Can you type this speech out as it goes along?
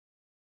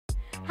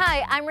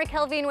Hi, I'm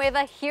Raquel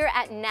Villanueva here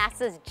at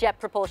NASA's Jet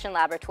Propulsion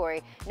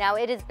Laboratory. Now,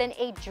 it has been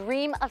a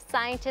dream of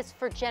scientists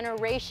for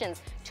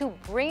generations to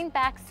bring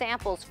back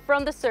samples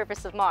from the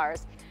surface of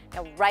Mars.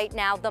 Now, right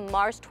now, the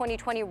Mars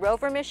 2020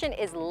 rover mission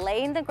is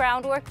laying the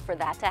groundwork for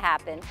that to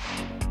happen.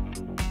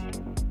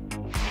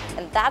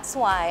 And that's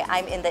why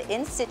I'm in the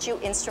In Situ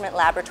Instrument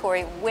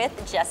Laboratory with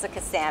Jessica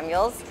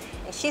Samuels,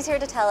 and she's here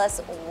to tell us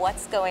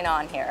what's going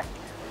on here.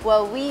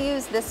 Well, we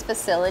use this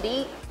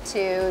facility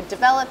to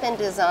develop and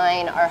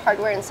design our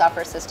hardware and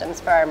software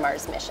systems for our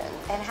Mars mission.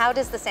 And how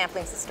does the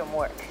sampling system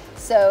work?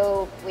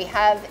 So we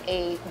have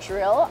a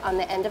drill on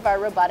the end of our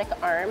robotic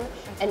arm,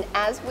 and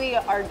as we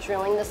are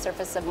drilling the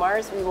surface of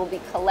Mars, we will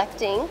be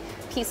collecting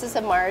pieces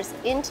of Mars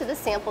into the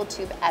sample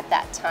tube at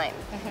that time.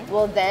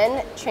 We'll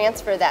then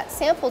transfer that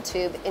sample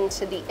tube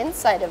into the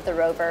inside of the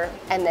rover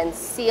and then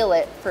seal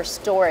it for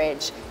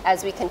storage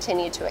as we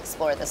continue to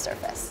explore the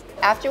surface.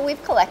 After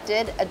we've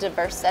collected a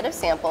diverse set of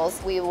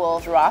samples, we will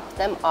drop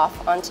them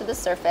off onto the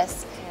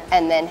surface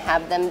and then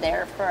have them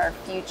there for our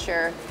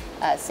future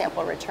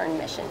sample return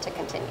mission to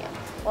continue.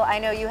 Well, I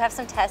know you have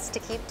some tests to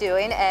keep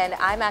doing, and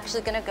I'm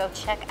actually going to go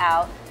check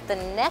out the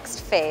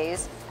next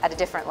phase at a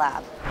different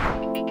lab.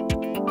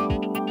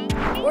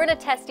 We're in a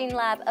testing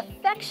lab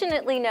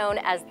affectionately known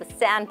as the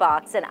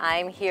Sandbox, and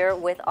I'm here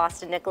with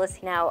Austin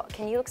Nicholas. Now,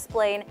 can you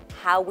explain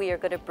how we are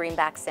going to bring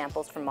back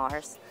samples from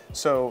Mars?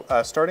 So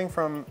starting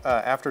from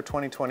after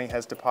 2020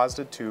 has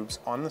deposited tubes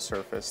on the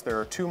surface, there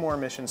are 2 more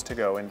missions to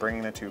go in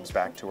bringing the tubes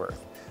back to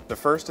Earth. The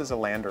first is a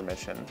lander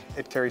mission.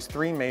 It carries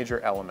 3 major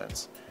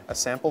elements: a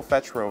sample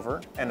fetch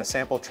rover and a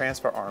sample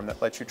transfer arm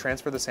that lets you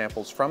transfer the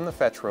samples from the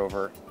fetch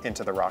rover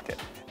into the rocket,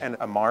 and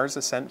a Mars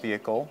ascent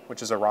vehicle,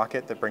 which is a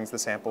rocket that brings the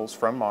samples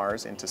from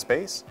Mars into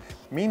space.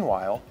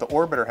 Meanwhile, the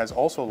orbiter has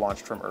also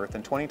launched from Earth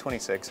in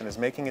 2026 and is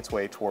making its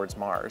way towards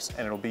Mars,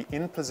 and it'll be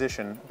in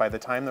position by the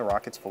time the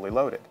rocket's fully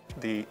loaded.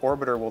 The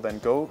orbiter will then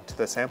go to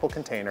the sample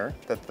container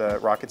that the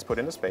rocket's put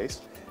into space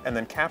and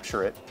then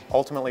capture it,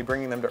 ultimately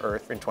bringing them to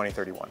Earth in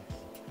 2031.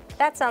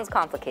 That sounds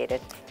complicated.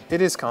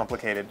 It is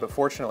complicated, but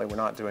fortunately we're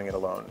not doing it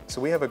alone.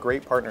 So we have a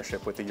great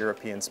partnership with the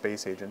European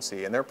Space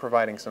Agency, and they're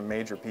providing some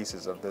major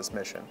pieces of this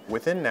mission.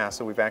 Within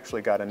NASA, we've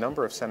actually got a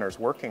number of centers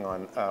working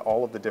on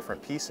all of the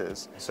different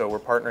pieces. So we're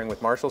partnering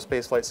with Marshall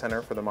Space Flight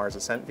Center for the Mars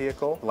Ascent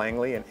Vehicle,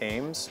 Langley and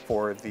Ames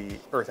for the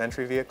Earth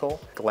Entry Vehicle,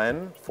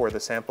 Glenn for the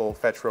sample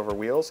fetch rover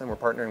wheels, and we're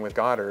partnering with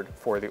Goddard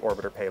for the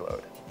orbiter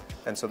payload.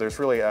 And so there's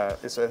really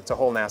it's a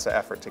whole NASA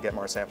effort to get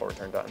Mars sample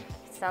return done.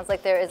 Sounds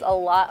like there is a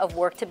lot of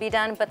work to be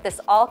done, but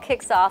this all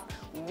kicks off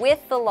with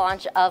the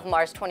launch of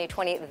Mars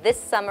 2020 this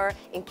summer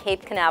in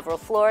Cape Canaveral,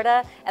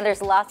 Florida. And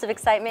there's lots of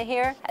excitement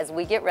here as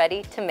we get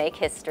ready to make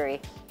history.